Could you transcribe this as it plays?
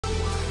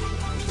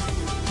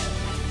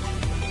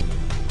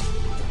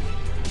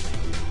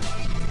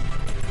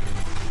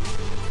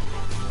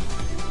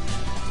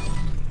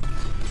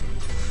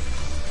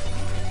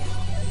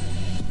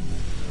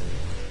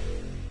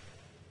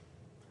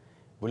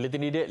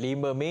Buletin Didik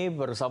 5 Mei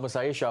bersama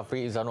saya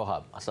Syafri Izzan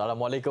Wahab.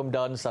 Assalamualaikum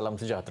dan salam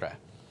sejahtera.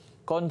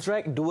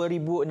 Kontrak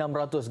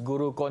 2,600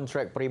 guru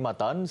kontrak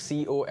perkhidmatan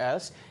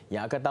COS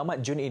yang akan tamat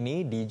Jun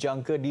ini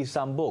dijangka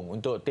disambung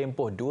untuk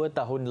tempoh 2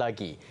 tahun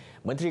lagi.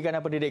 Menteri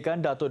Kanan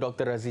Pendidikan Dato'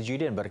 Dr.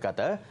 Razijudin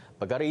berkata,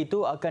 perkara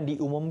itu akan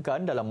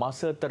diumumkan dalam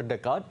masa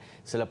terdekat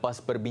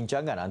selepas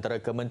perbincangan antara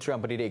Kementerian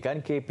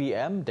Pendidikan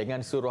KPM dengan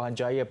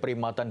Suruhanjaya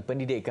Perkhidmatan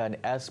Pendidikan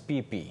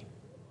SPP.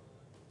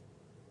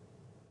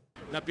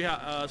 Dan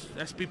pihak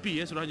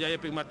SPP, Suruhanjaya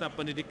Perkhidmatan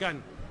Pendidikan,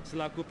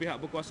 selaku pihak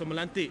berkuasa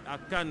melantik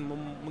akan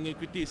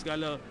mengikuti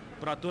segala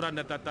peraturan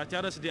dan tata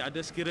cara sedia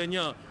ada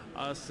sekiranya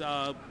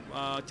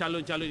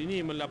calon-calon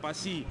ini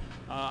melapasi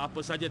apa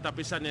saja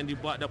tapisan yang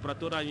dibuat dan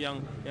peraturan yang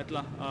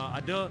telah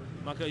ada,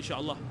 maka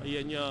insya-Allah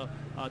ianya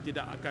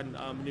tidak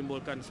akan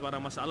menimbulkan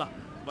sebarang masalah.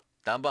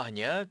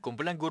 Tambahnya,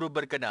 kumpulan guru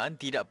berkenaan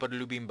tidak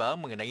perlu bimbang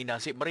mengenai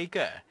nasib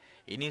mereka.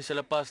 Ini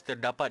selepas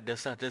terdapat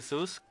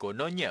desas-desus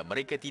kononnya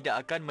mereka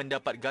tidak akan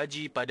mendapat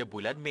gaji pada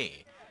bulan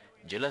Mei.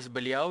 Jelas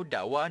beliau,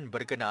 dakwaan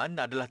berkenaan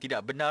adalah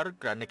tidak benar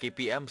kerana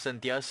KPM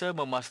sentiasa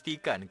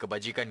memastikan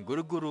kebajikan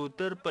guru-guru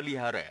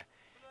terpelihara.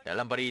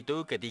 Dalam pada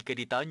itu, ketika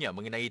ditanya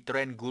mengenai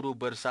trend guru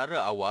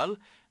bersara awal,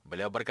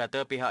 beliau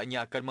berkata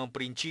pihaknya akan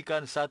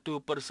memperincikan satu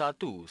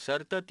persatu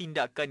serta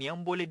tindakan yang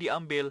boleh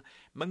diambil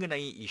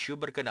mengenai isu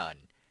berkenaan.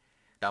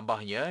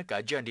 Tambahnya,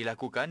 kajian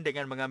dilakukan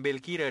dengan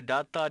mengambil kira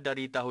data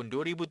dari tahun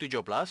 2017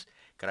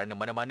 kerana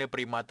mana-mana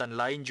perkhidmatan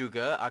lain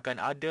juga akan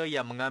ada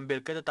yang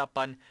mengambil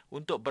ketetapan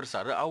untuk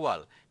bersara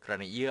awal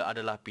kerana ia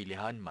adalah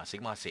pilihan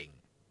masing-masing.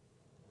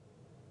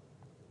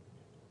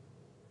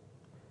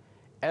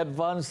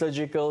 Advanced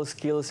Surgical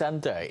Skill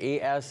Centre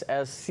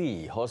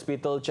ASSC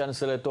Hospital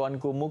Chancellor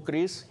Tuanku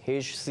Mukris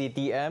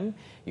HCTM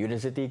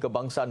Universiti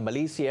Kebangsaan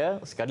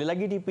Malaysia sekali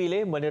lagi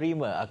dipilih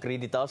menerima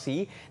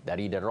akreditasi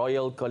dari The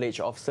Royal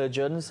College of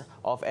Surgeons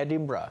of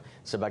Edinburgh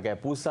sebagai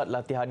pusat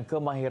latihan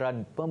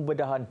kemahiran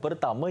pembedahan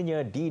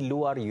pertamanya di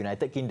luar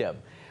United Kingdom.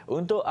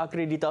 Untuk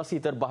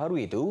akreditasi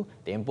terbaharu itu,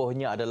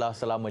 tempohnya adalah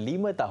selama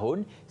 5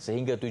 tahun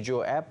sehingga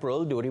 7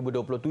 April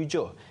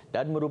 2027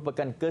 dan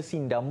merupakan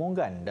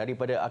kesinambungan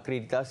daripada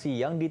akreditasi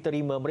yang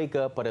diterima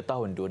mereka pada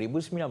tahun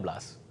 2019.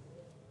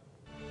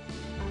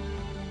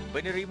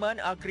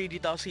 Penerimaan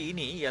akreditasi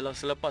ini ialah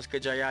selepas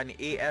kejayaan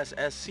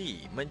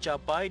ASSC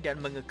mencapai dan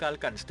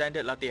mengekalkan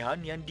standard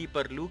latihan yang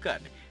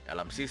diperlukan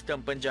dalam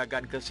sistem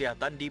penjagaan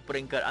kesihatan di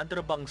peringkat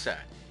antarabangsa.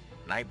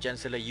 Naib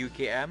Chancellor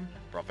UKM,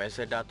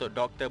 Profesor Dato'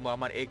 Dr.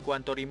 Muhammad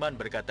Ekuan Toriman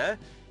berkata,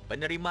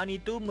 penerimaan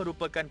itu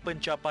merupakan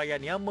pencapaian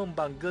yang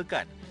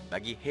membanggakan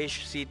bagi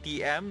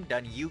HCTM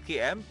dan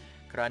UKM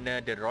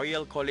kerana The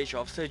Royal College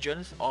of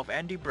Surgeons of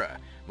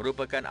Edinburgh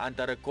merupakan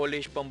antara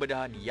kolej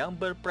pembedahan yang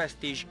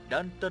berprestij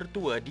dan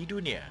tertua di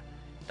dunia.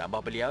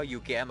 Tambah beliau,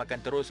 UKM akan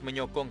terus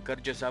menyokong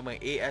kerjasama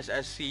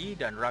ASSC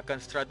dan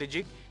rakan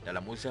strategik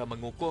dalam usaha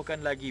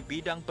mengukuhkan lagi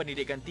bidang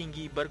pendidikan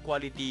tinggi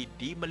berkualiti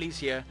di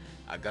Malaysia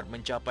agar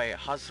mencapai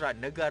hasrat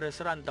negara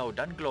serantau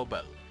dan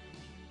global.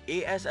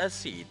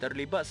 ASSC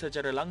terlibat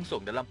secara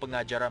langsung dalam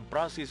pengajaran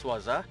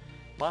prasiswazah,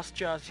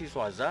 pasca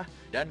siswazah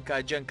dan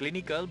kajian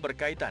klinikal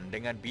berkaitan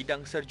dengan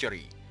bidang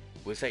surgery.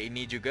 Pusat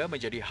ini juga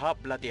menjadi hub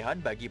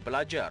pelatihan bagi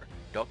pelajar,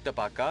 doktor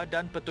pakar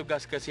dan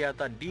petugas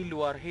kesihatan di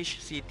luar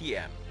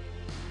HCTM.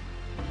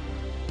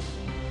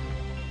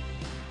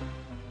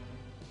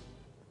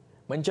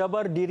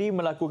 Mencabar diri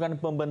melakukan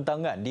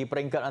pembentangan di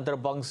peringkat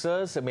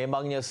antarabangsa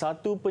sememangnya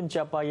satu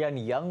pencapaian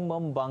yang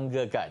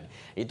membanggakan.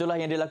 Itulah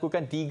yang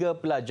dilakukan 3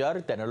 pelajar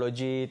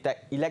teknologi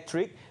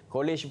elektrik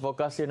Kolej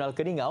Vokasional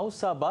Keningau,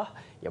 Sabah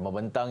yang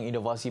membentang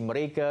inovasi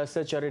mereka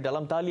secara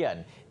dalam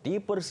talian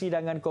di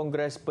persidangan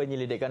Kongres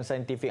Penyelidikan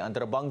Saintifik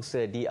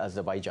Antarabangsa di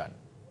Azerbaijan.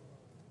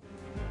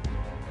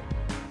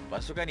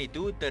 Pasukan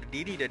itu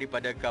terdiri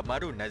daripada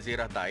Kamarun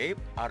Nazirah Taib,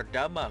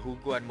 Ardama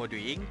Huguan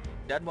Moduing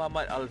dan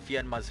Muhammad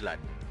Alfian Mazlan.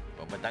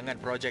 Pembentangan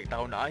projek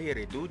tahun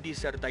akhir itu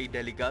disertai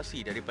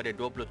delegasi daripada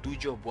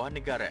 27 buah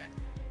negara.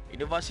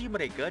 Inovasi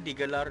mereka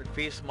digelar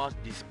Face Mask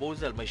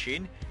Disposal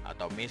Machine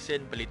atau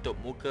mesin pelitup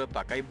muka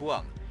pakai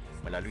buang.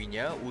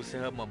 Melaluinya,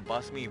 usaha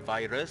membasmi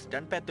virus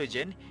dan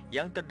patogen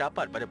yang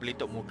terdapat pada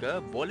pelitup muka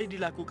boleh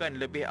dilakukan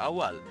lebih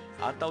awal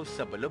atau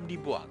sebelum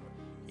dibuang.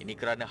 Ini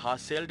kerana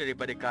hasil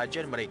daripada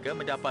kajian mereka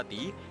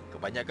mendapati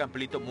kebanyakan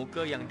pelitup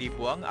muka yang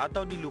dibuang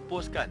atau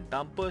dilupuskan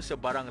tanpa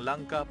sebarang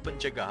langkah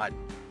pencegahan.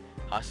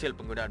 Hasil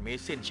penggunaan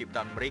mesin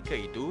ciptaan mereka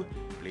itu,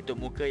 pelitup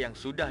muka yang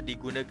sudah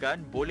digunakan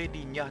boleh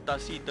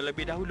dinyatasi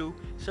terlebih dahulu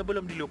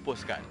sebelum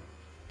dilupuskan.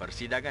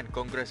 Persidangan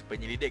Kongres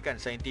Penyelidikan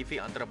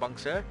Saintifik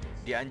Antarabangsa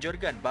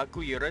dianjurkan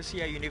Baku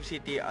Eurasia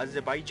University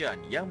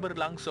Azerbaijan yang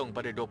berlangsung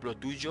pada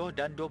 27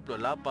 dan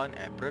 28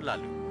 April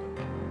lalu.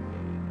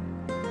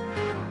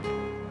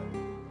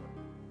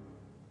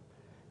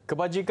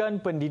 Kebajikan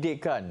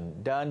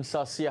Pendidikan dan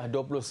Sasiah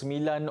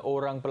 29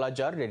 orang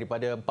pelajar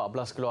daripada 14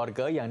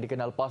 keluarga yang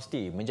dikenal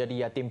pasti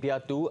menjadi yatim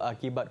piatu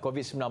akibat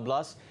COVID-19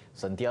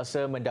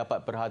 sentiasa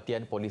mendapat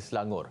perhatian Polis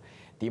Selangor.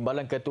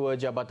 Timbalan Ketua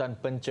Jabatan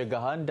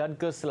Pencegahan dan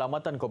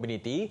Keselamatan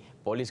Komuniti,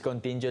 Polis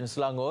Kontingen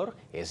Selangor,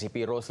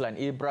 ACP Roslan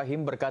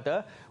Ibrahim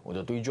berkata,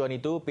 untuk tujuan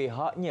itu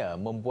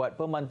pihaknya membuat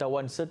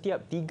pemantauan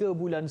setiap 3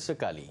 bulan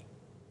sekali.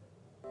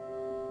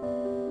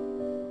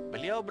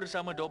 Beliau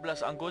bersama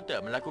 12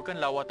 anggota melakukan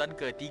lawatan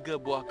ke 3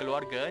 buah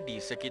keluarga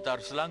di sekitar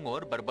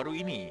Selangor baru-baru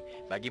ini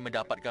bagi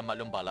mendapatkan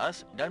maklum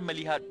balas dan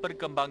melihat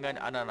perkembangan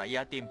anak-anak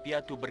yatim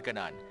piatu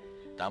berkenaan.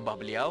 Tambah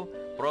beliau,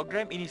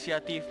 program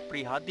inisiatif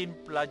Prihatin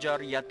Pelajar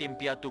Yatim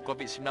Piatu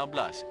COVID-19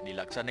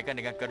 dilaksanakan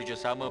dengan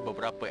kerjasama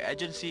beberapa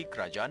agensi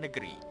kerajaan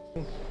negeri.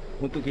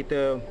 Untuk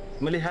kita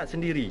melihat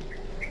sendiri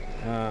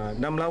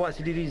dan melawat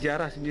sendiri,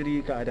 ziarah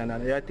sendiri keadaan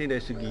anak yatim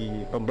dari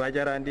segi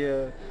pembelajaran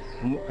dia,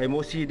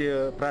 emosi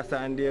dia,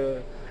 perasaan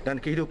dia dan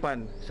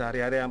kehidupan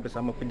sehari-hari yang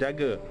bersama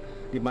penjaga,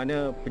 di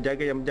mana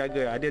penjaga yang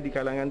menjaga ada di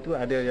kalangan tu,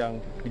 ada yang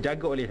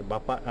dijaga oleh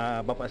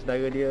bapa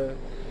saudara dia,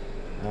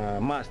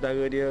 mak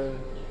saudara dia,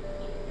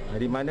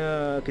 di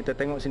mana kita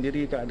tengok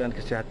sendiri keadaan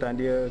kesihatan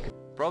dia.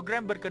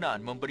 Program berkenaan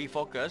memberi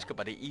fokus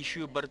kepada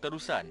isu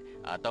berterusan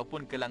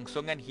ataupun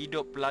kelangsungan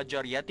hidup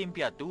pelajar yatim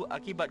piatu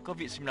akibat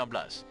COVID-19.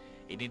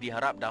 Ini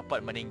diharap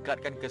dapat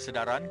meningkatkan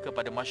kesedaran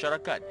kepada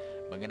masyarakat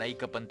mengenai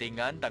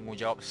kepentingan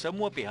tanggungjawab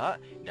semua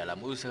pihak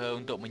dalam usaha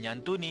untuk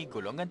menyantuni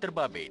golongan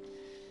terbabit.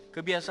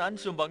 Kebiasaan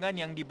sumbangan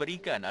yang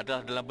diberikan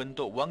adalah dalam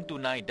bentuk wang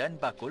tunai dan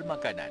bakul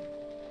makanan.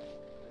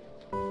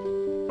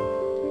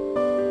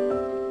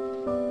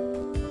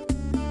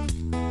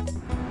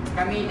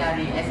 Kami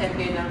dari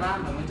SMP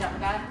Norma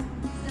mengucapkan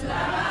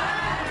selamat.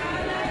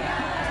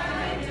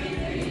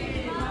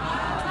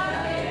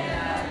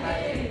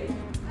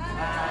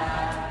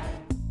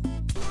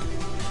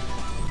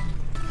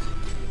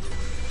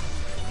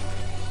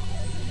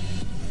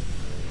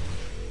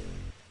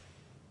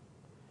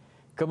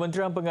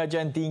 Kementerian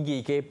Pengajian Tinggi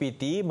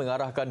KPT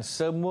mengarahkan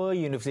semua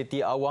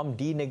universiti awam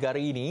di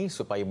negara ini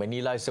supaya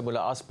menilai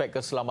semula aspek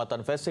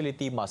keselamatan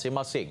fasiliti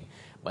masing-masing.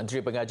 Menteri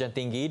Pengajian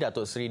Tinggi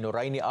Datuk Seri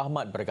Noraini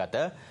Ahmad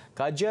berkata,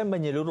 kajian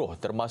menyeluruh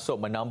termasuk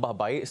menambah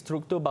baik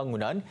struktur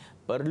bangunan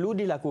perlu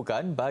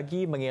dilakukan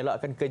bagi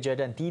mengelakkan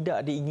kejadian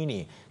tidak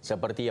diingini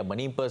seperti yang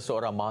menimpa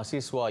seorang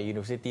mahasiswa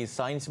Universiti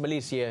Sains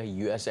Malaysia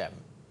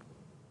USM.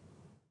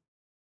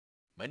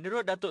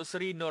 Menurut Datuk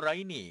Seri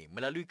Noraini,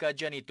 melalui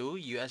kajian itu,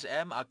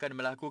 USM akan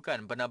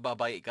melakukan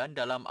penambahbaikan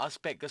dalam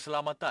aspek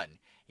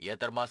keselamatan. Ia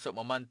termasuk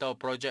memantau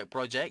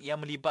projek-projek yang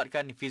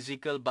melibatkan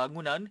fizikal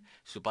bangunan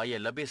supaya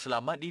lebih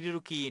selamat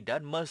diduduki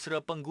dan mesra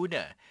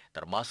pengguna,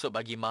 termasuk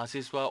bagi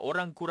mahasiswa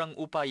orang kurang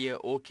upaya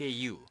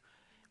OKU.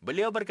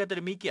 Beliau berkata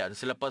demikian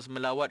selepas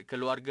melawat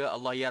keluarga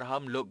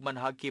Allahyarham Lokman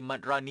Hakim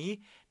Mat Rani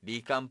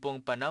di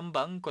Kampung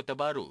Panambang, Kota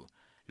Baru.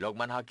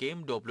 Lokman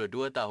Hakim,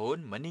 22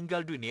 tahun,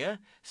 meninggal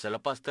dunia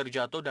selepas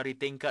terjatuh dari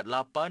tingkat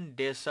 8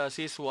 Desa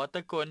Siswa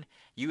Tekun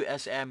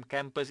USM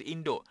Kampus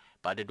Induk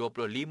pada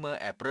 25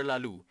 April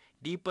lalu,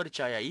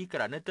 dipercayai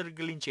kerana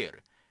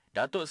tergelincir.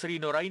 Datuk Seri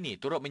Noraini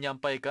turut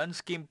menyampaikan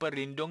skim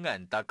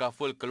perlindungan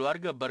takaful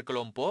keluarga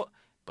berkelompok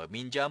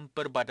peminjam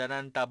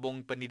Perbadanan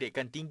Tabung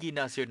Pendidikan Tinggi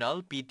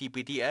Nasional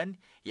PTPTN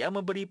yang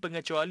memberi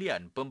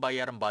pengecualian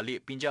pembayaran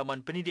balik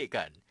pinjaman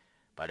pendidikan.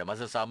 Pada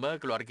masa sama,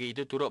 keluarga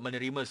itu turut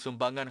menerima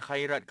sumbangan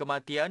khairat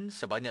kematian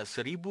sebanyak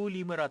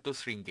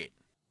RM1,500.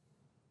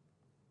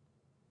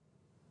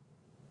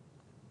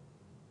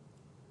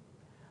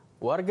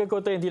 Warga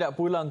kota yang tidak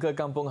pulang ke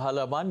kampung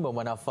halaman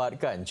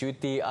memanfaatkan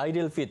cuti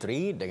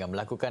Aidilfitri dengan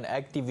melakukan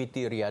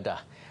aktiviti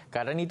riadah.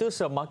 Kerana itu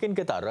semakin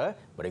ketara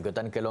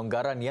berikutan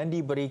kelonggaran yang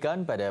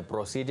diberikan pada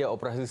prosedur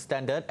operasi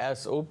standard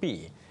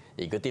SOP.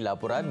 Ikuti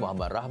laporan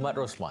Muhammad Rahmat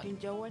Rosman.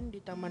 Tinjauan di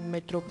Taman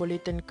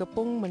Metropolitan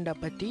Kepong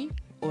mendapati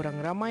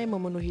orang ramai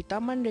memenuhi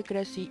taman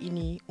rekreasi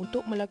ini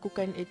untuk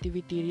melakukan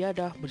aktiviti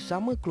riadah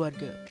bersama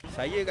keluarga.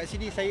 Saya kat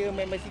sini saya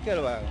main basikal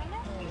bang.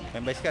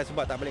 Main basikal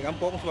sebab tak balik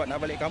kampung, sebab nak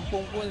balik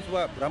kampung pun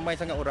sebab ramai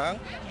sangat orang.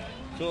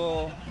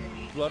 So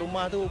keluar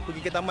rumah tu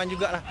pergi ke taman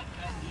jugalah.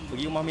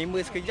 Pergi rumah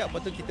member sekejap,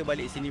 lepas tu kita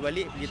balik sini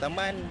balik pergi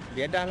taman,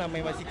 riadah lah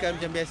main basikal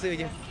macam biasa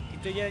je.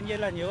 Kita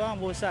jalan-jalan je orang,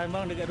 bosan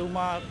bang dekat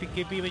rumah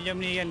PKP macam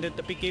ni kan,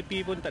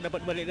 PKP pun tak dapat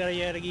balik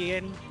raya lagi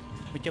kan.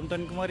 Macam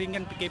tahun kemarin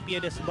kan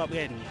PKP ada sebab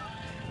kan.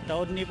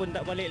 Tahun ni pun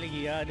tak balik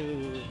lagi,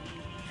 aduh.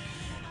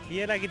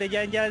 Iyalah kita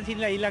jalan-jalan sini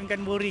lah,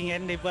 hilangkan boring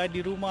kan daripada di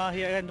rumah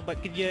ya kan, tempat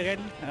kerja kan.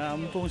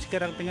 Mumpung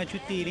sekarang tengah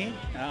cuti ni.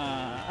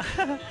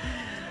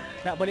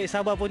 Nak balik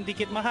Sabah pun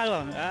tiket mahal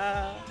bang.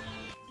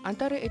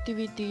 Antara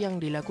aktiviti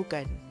yang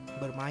dilakukan,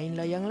 bermain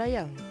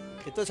layang-layang.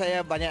 Itu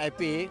saya banyak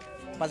happy.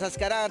 Pasal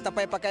sekarang tak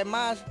payah pakai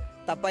mask,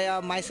 tak payah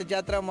My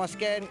Sejahtera mau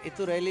scan,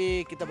 itu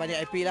really kita banyak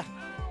happy lah.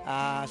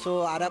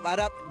 So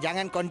harap-harap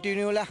jangan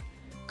continue lah.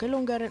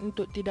 Kelonggaran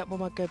untuk tidak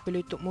memakai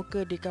pelitup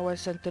muka di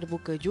kawasan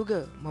terbuka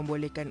juga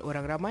membolehkan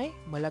orang ramai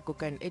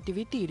melakukan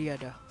aktiviti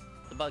riadah.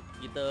 Sebab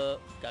kita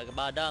kat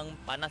padang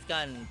panas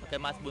kan, pakai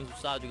mask pun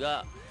susah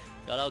juga.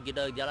 Kalau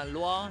kita jalan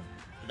luar,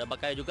 sudah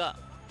pakai juga.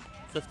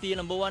 Safety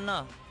number one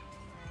lah.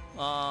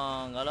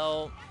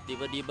 Kalau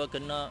tiba-tiba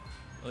kena,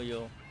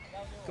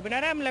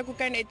 Kebenaran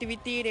melakukan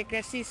aktiviti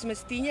rekreasi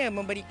semestinya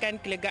memberikan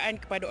kelegaan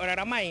kepada orang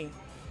ramai.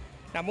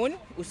 Namun,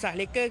 usah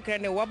leka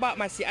kerana wabak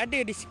masih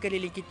ada di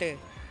sekeliling kita.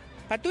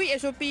 Patuhi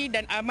SOP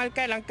dan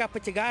amalkan langkah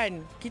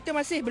pencegahan. Kita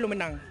masih belum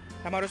menang.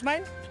 Rahman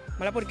Rosman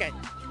melaporkan.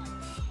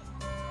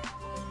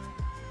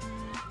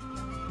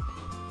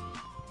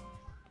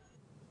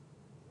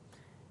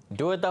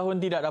 2 tahun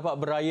tidak dapat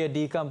beraya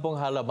di kampung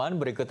halaman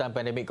berikutan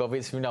pandemik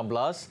COVID-19,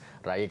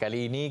 raya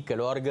kali ini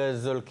keluarga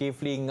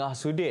Zulkifli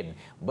Ngahsudin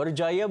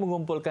berjaya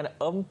mengumpulkan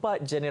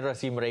 4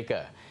 generasi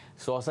mereka.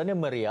 Suasana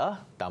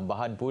meriah,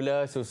 tambahan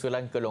pula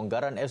susulan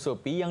kelonggaran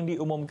SOP yang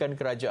diumumkan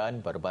kerajaan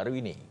baru-baru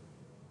ini.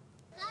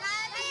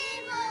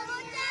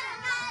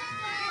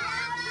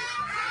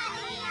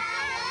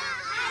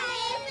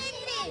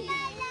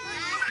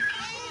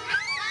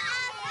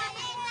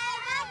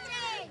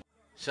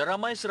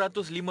 Seramai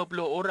 150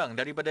 orang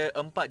daripada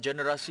 4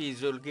 generasi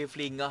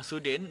Zulkifli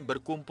Ngahsudin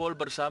berkumpul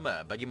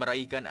bersama bagi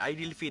meraihkan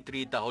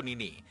Aidilfitri tahun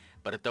ini.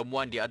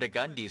 Pertemuan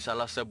diadakan di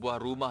salah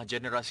sebuah rumah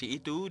generasi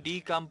itu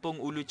di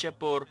Kampung Ulu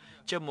Cepur,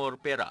 Cemor,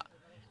 Perak.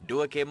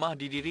 2 kemah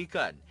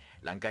didirikan.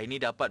 Langkah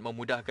ini dapat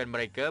memudahkan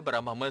mereka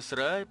beramah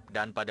mesra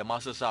dan pada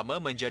masa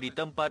sama menjadi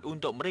tempat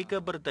untuk mereka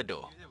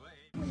berteduh.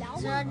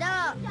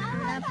 Seronok,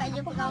 dapat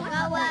jumpa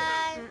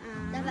kawan-kawan,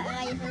 dapat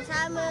raya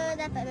bersama,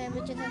 dapat main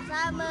lucu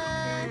bersama.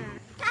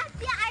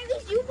 Kasih I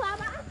wish you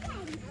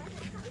makan.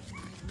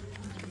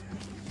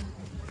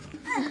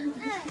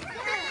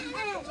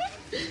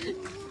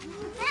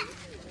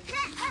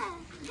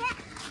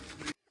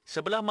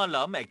 Sebelah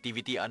malam,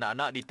 aktiviti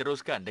anak-anak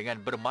diteruskan dengan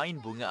bermain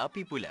bunga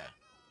api pula.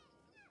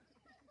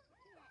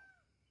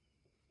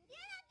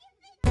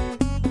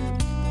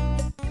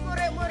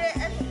 Murid-murid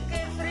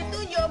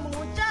SK7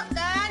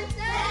 mengucapkan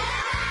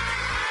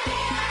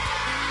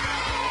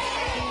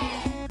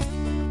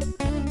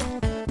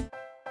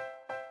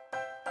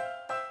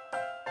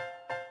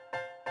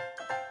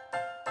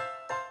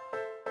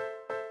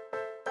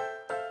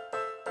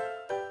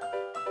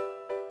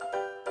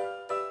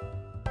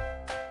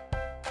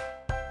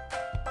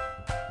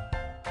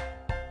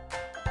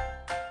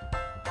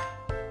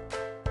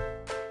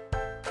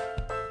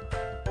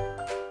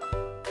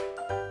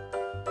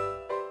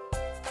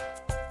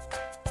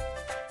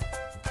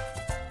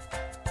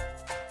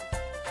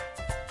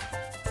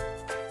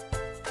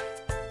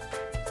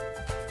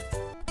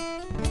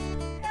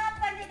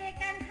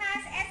pendidikan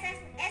khas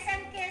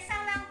SMK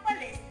Salang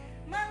Polis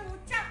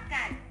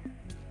mengucapkan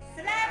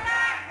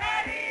Selamat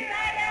Hari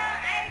Raya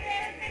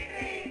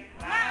Aidilfitri,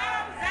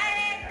 maaf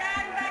zahir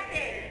dan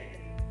batin.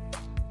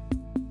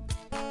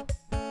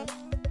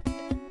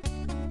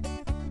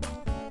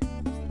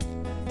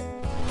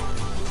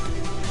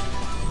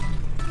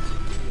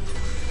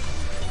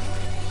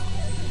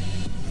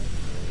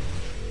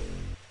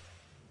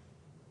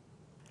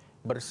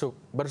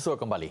 Bersua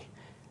kembali.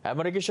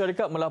 Amerika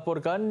Syarikat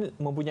melaporkan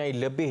mempunyai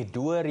lebih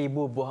 2,000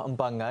 buah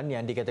empangan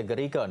yang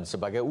dikategorikan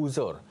sebagai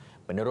uzur.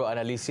 Menurut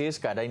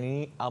analisis, keadaan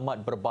ini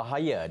amat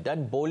berbahaya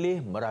dan boleh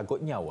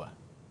meragut nyawa.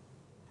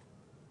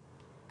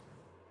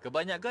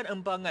 Kebanyakan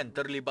empangan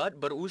terlibat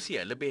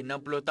berusia lebih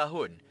 60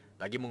 tahun.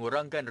 Bagi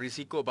mengurangkan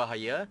risiko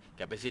bahaya,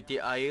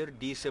 kapasiti air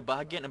di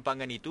sebahagian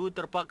empangan itu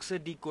terpaksa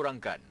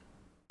dikurangkan.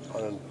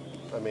 On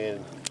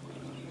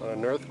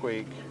an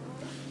earthquake,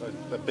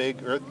 a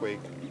big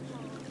earthquake,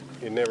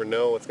 you never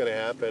know what's going to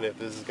happen if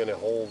this is going to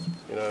hold,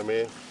 you know what I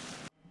mean?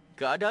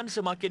 Keadaan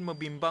semakin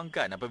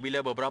membimbangkan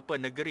apabila beberapa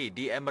negeri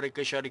di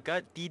Amerika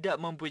Syarikat tidak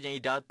mempunyai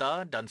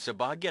data dan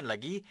sebahagian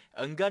lagi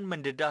enggan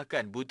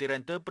mendedahkan butiran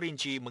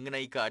terperinci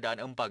mengenai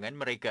keadaan empangan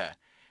mereka.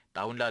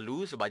 Tahun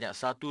lalu, sebanyak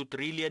 $1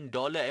 trilion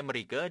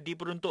Amerika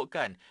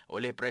diperuntukkan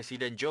oleh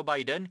Presiden Joe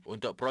Biden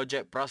untuk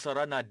projek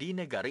prasarana di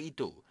negara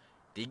itu.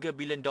 $3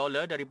 bilion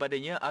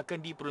daripadanya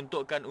akan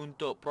diperuntukkan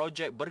untuk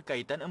projek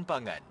berkaitan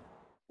empangan.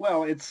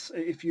 Well, it's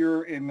if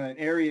you're in an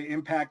area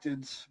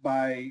impacted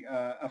by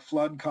a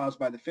flood caused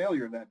by the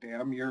failure of that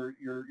dam,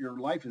 your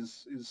life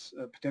is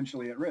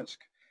potentially at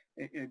risk.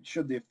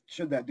 Should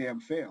that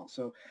dam fail.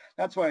 So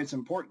that's why it's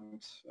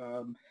important.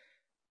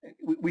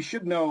 We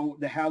should know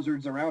the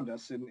hazards around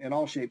us in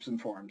all shapes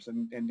and forms,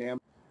 and dam.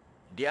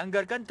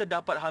 Dianggarkan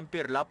terdapat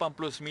hampir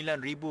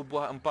 89,000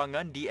 buah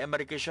empangan di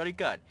Amerika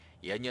Syarikat.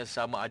 Ianya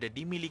sama ada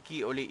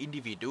dimiliki oleh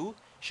individu,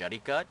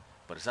 syarikat,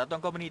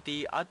 persatuan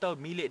komuniti atau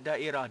milik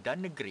daerah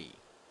dan negeri.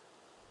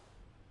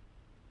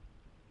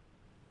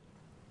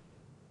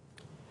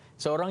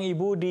 Seorang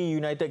ibu di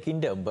United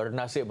Kingdom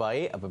bernasib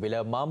baik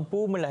apabila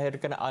mampu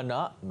melahirkan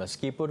anak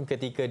meskipun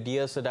ketika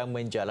dia sedang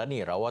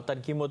menjalani rawatan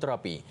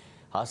kemoterapi.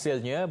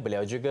 Hasilnya,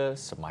 beliau juga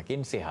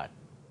semakin sihat.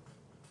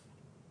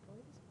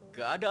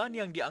 Keadaan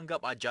yang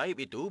dianggap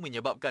ajaib itu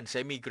menyebabkan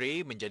Sammy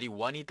Gray menjadi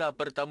wanita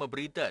pertama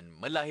Britain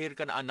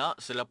melahirkan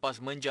anak selepas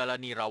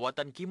menjalani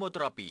rawatan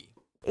kemoterapi.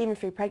 Even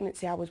through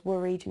pregnancy, I was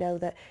worried,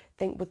 that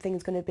were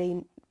things going to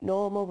be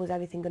normal? Was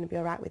everything going to be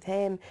all right with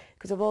him?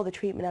 Because of all the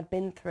treatment I'd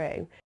been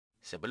through.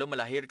 Sebelum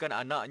melahirkan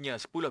anaknya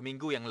 10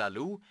 minggu yang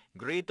lalu,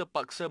 Gray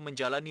terpaksa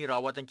menjalani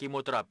rawatan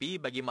kemoterapi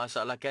bagi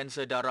masalah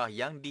kanser darah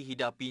yang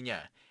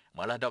dihidapinya.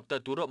 Malah doktor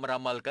turut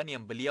meramalkan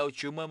yang beliau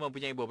cuma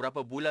mempunyai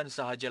beberapa bulan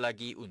sahaja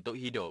lagi untuk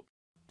hidup.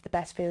 The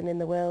best feeling in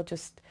the world,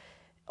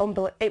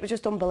 it was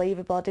just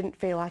unbelievable. I didn't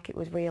feel like it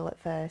was real at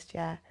first,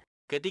 yeah.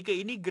 Ketika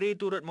ini, Gray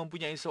turut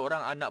mempunyai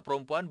seorang anak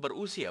perempuan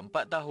berusia 4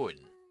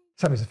 tahun.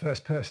 Sammy's the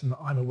first person that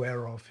I'm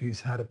aware of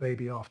who's had a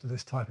baby after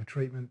this type of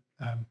treatment.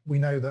 We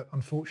know that,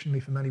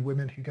 unfortunately, for many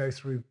women who go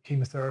through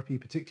chemotherapy,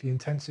 particularly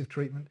intensive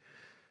treatment,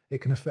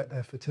 it can affect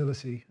their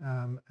fertility,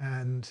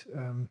 and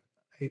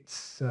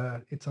it's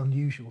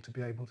unusual to be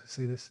able to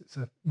see this. It's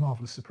a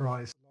marvellous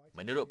surprise.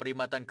 Menurut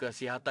Perkhidmatan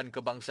Kesihatan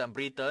Kebangsaan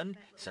Britain,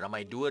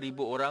 seramai 2,000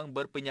 orang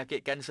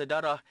berpenyakit kanser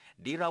darah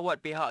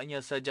dirawat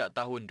pihaknya sejak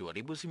tahun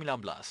 2019.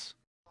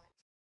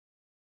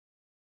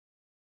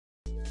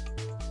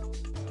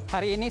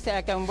 Hari ini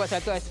saya akan membuat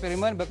satu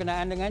eksperimen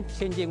berkenaan dengan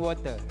changing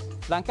water.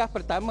 Langkah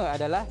pertama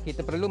adalah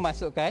kita perlu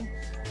masukkan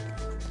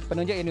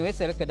penunjuk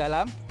universal ke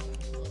dalam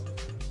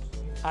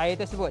air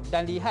tersebut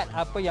dan lihat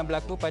apa yang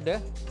berlaku pada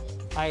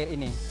air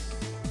ini.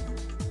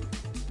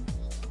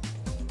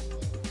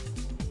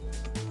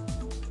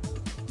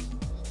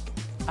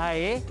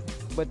 Air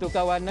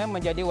bertukar warna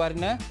menjadi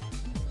warna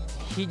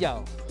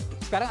hijau.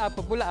 Sekarang apa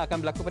pula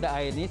akan berlaku pada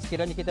air ini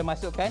sekiranya kita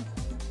masukkan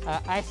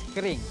ais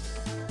kering.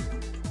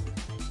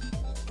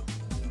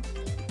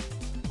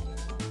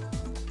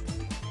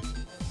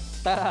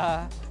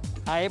 Tada!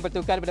 Air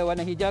bertukar daripada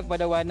warna hijau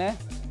kepada warna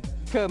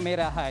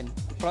kemerahan.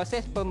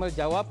 Proses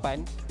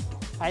pemeljawapan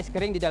ais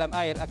kering di dalam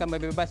air akan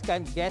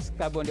membebaskan gas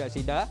karbon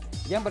dioksida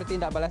yang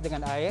bertindak balas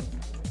dengan air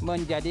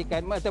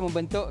menjadikan atau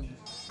membentuk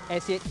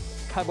asid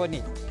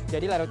karbonik.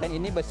 Jadi larutan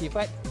ini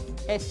bersifat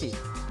asid.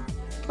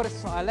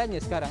 Persoalannya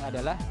sekarang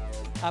adalah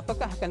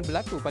apakah akan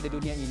berlaku pada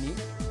dunia ini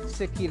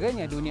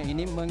sekiranya dunia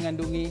ini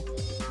mengandungi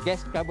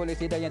gas karbon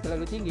dioksida yang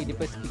terlalu tinggi di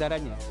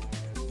persekitarannya?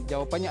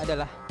 Jawapannya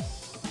adalah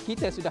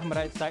kita sudah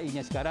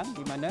merasainya sekarang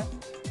di mana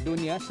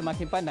dunia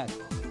semakin panas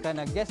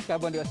kerana gas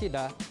karbon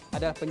dioksida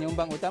adalah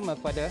penyumbang utama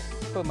pada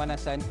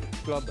pemanasan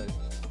global.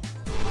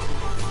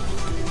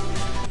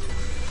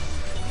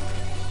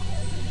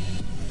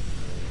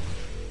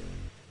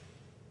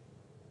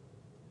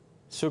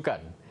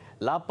 Sukan.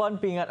 8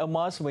 pingat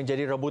emas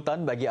menjadi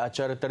rebutan bagi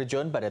acara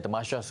terjun pada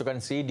Tamasya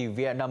Sukan C di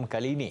Vietnam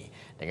kali ini.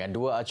 Dengan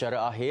 2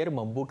 acara akhir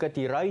membuka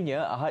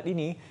tirainya Ahad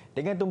ini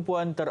dengan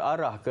tumpuan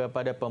terarah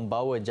kepada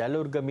pembawa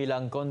jalur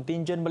gemilang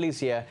kontingen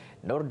Malaysia,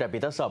 Nur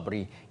Dapita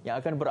Sabri yang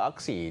akan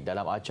beraksi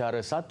dalam acara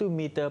 1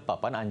 meter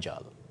papan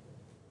anjal.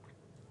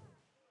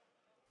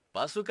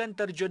 Pasukan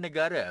terjun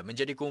negara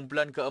menjadi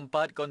kumpulan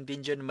keempat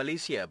kontingen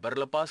Malaysia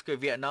berlepas ke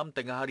Vietnam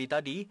tengah hari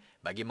tadi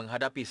bagi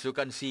menghadapi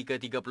Sukan C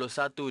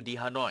ke-31 di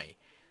Hanoi.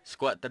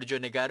 Skuad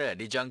terjun negara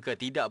dijangka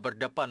tidak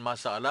berdepan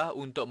masalah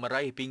untuk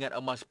meraih pingat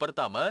emas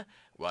pertama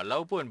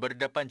walaupun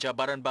berdepan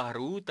cabaran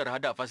baharu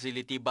terhadap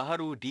fasiliti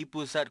baharu di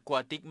Pusat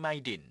Kuatik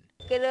Maidin.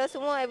 Kira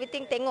semua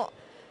everything tengok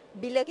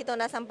bila kita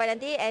nak sampai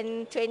nanti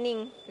and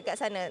training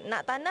dekat sana.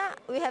 Nak tak nak,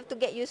 we have to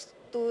get used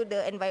to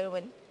the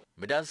environment.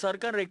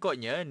 Berdasarkan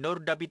rekodnya, Nur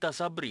Dapita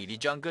Sabri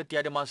dijangka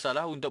tiada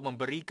masalah untuk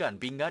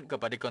memberikan pingat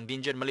kepada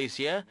kontingen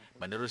Malaysia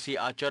menerusi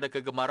acara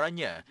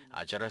kegemarannya,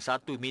 acara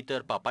 1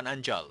 meter papan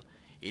anjal.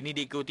 Ini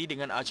diikuti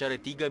dengan acara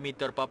 3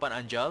 meter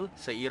papan anjal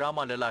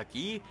seirama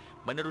lelaki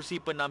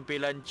menerusi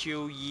penampilan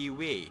Chiu Yi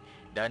Wei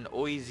dan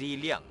Oi Zi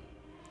Liang.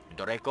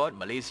 Untuk rekod,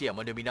 Malaysia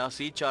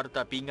mendominasi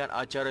carta pingat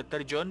acara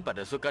terjun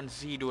pada Sukan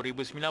C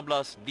 2019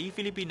 di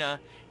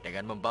Filipina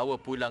dengan membawa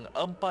pulang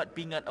 4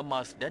 pingat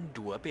emas dan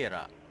 2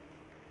 perak.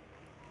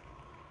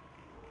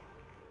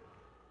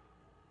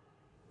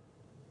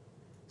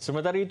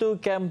 Sementara itu,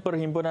 kem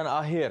perhimpunan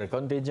akhir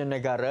kontingen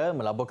negara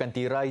melaburkan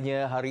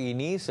tirainya hari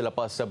ini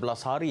selepas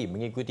 11 hari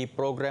mengikuti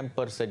program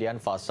persediaan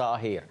fasa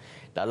akhir.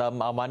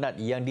 Dalam amanat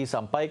yang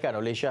disampaikan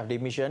oleh Chief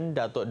Dimission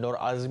Datuk Nur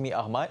Azmi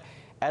Ahmad,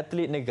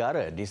 atlet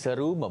negara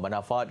diseru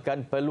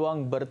memanfaatkan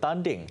peluang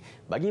bertanding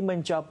bagi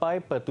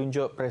mencapai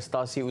petunjuk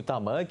prestasi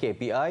utama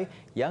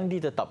KPI yang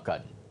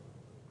ditetapkan.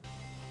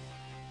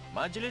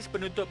 Majlis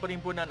Penutup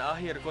Perhimpunan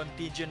Akhir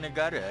Kontingen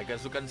Negara akan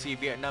Sukan C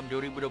Vietnam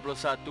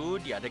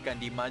 2021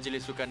 diadakan di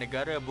Majlis Sukan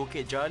Negara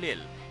Bukit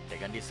Jalil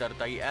dengan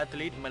disertai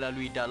atlet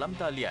melalui dalam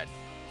talian.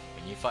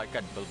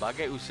 Menyifatkan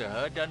pelbagai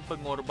usaha dan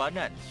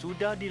pengorbanan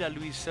sudah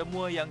dilalui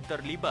semua yang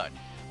terlibat.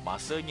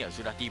 Masanya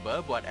sudah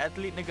tiba buat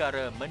atlet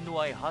negara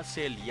menuai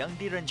hasil yang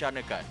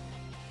direncanakan.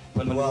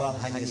 Peluang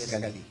hanya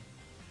sekali.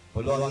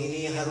 Peluang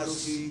ini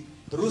harus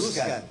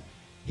diteruskan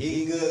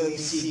hingga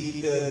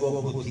misi kita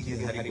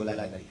 23 hari bulan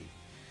nanti.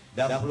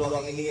 Dan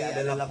peluang ini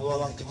adalah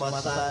peluang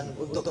kecemasan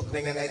untuk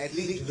kepentingan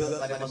atlet juga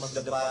pada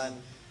masa depan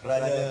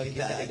kerana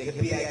kita ada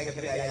KPI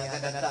yang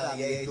akan datang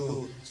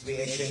iaitu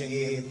Asian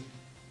Games,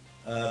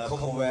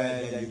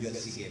 Commonwealth dan juga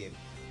SEA Games.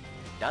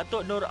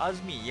 Datuk Nur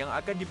Azmi yang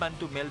akan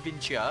dibantu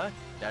Melvin Chia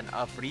dan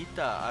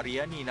Afrita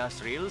Ariani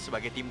Nasril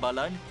sebagai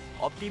timbalan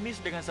optimis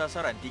dengan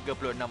sasaran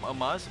 36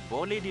 emas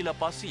boleh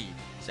dilepasi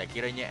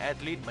sekiranya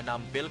atlet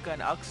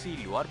menampilkan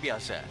aksi luar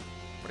biasa.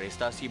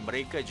 Prestasi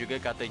mereka juga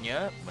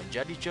katanya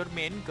menjadi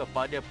cermin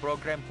kepada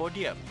program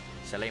podium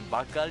selain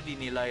bakal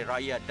dinilai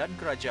rakyat dan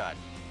kerajaan.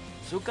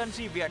 Sukan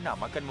si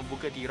Vietnam akan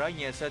membuka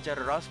tirainya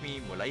secara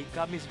rasmi mulai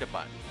Khamis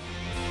depan.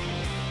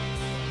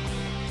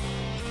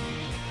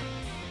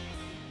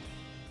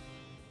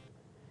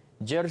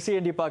 Jersey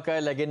yang dipakai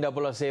legenda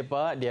bola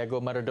sepak Diego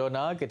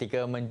Maradona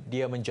ketika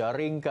dia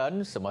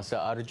menjaringkan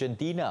semasa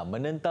Argentina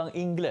menentang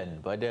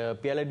England pada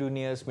Piala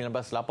Dunia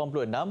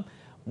 1986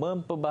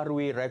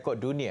 memperbaharui rekod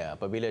dunia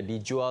apabila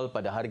dijual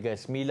pada harga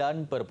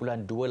 $9.28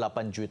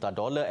 juta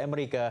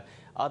Amerika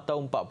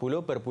atau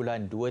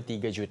 40.23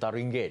 juta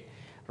ringgit.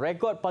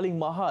 Rekod paling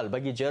mahal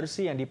bagi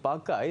jersey yang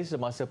dipakai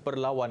semasa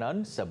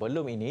perlawanan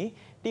sebelum ini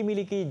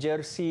dimiliki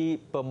jersey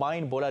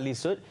pemain bola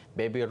lisut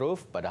Baby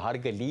Ruth pada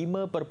harga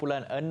 $5.64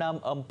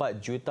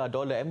 juta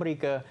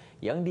Amerika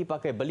yang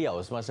dipakai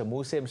beliau semasa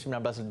musim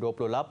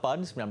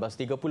 1928-1930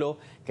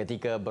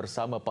 ketika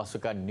bersama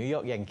pasukan New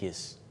York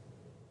Yankees.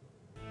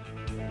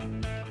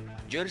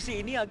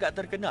 Jersey ini agak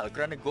terkenal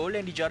kerana gol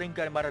yang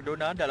dijaringkan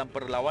Maradona dalam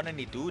perlawanan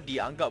itu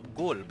dianggap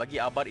gol bagi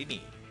abad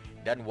ini.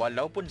 Dan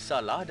walaupun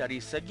salah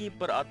dari segi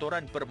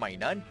peraturan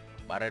permainan,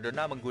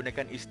 Maradona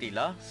menggunakan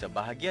istilah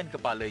sebahagian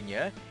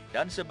kepalanya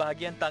dan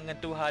sebahagian tangan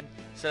Tuhan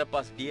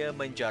selepas dia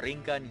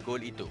menjaringkan gol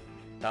itu.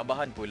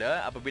 Tambahan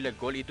pula, apabila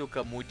gol itu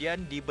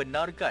kemudian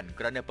dibenarkan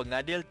kerana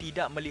pengadil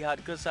tidak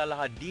melihat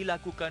kesalahan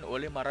dilakukan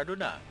oleh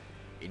Maradona.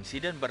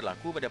 Insiden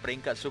berlaku pada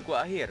peringkat suku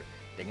akhir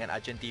dengan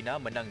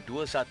Argentina menang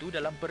 2-1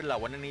 dalam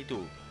perlawanan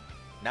itu.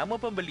 Nama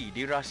pembeli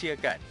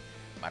dirahsiakan.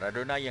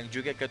 Maradona yang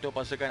juga ketua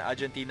pasukan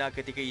Argentina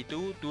ketika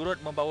itu turut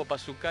membawa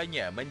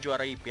pasukannya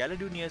menjuarai Piala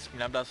Dunia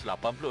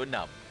 1986.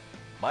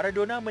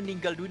 Maradona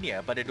meninggal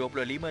dunia pada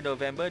 25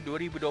 November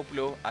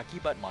 2020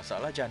 akibat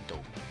masalah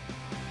jantung.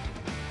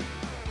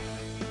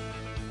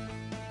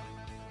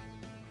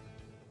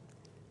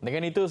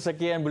 Dengan itu,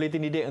 sekian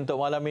Buletin Didik untuk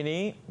malam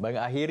ini.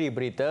 Mengakhiri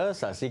berita,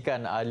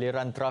 saksikan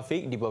aliran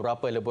trafik di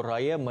beberapa lebuh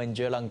raya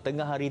menjelang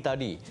tengah hari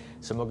tadi.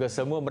 Semoga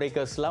semua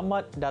mereka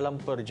selamat dalam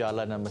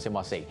perjalanan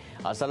masing-masing.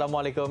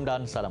 Assalamualaikum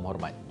dan salam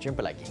hormat.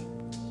 Jumpa lagi.